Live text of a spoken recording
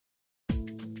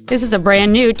This is a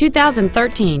brand new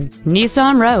 2013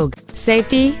 Nissan Rogue.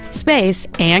 Safety, space,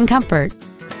 and comfort.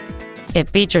 It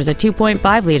features a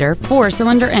 2.5-liter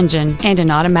four-cylinder engine and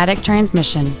an automatic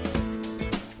transmission.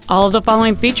 All of the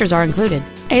following features are included: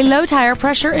 a low tire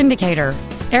pressure indicator,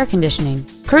 air conditioning,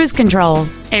 cruise control,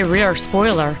 a rear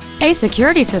spoiler, a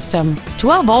security system,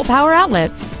 12-volt power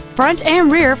outlets, front and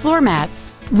rear floor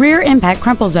mats, rear impact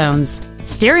crumple zones,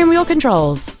 steering wheel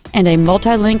controls, and a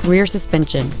multi-link rear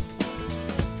suspension.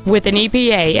 With an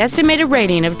EPA estimated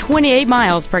rating of 28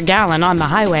 miles per gallon on the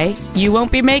highway, you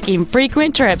won't be making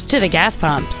frequent trips to the gas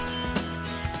pumps.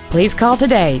 Please call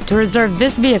today to reserve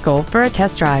this vehicle for a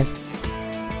test drive.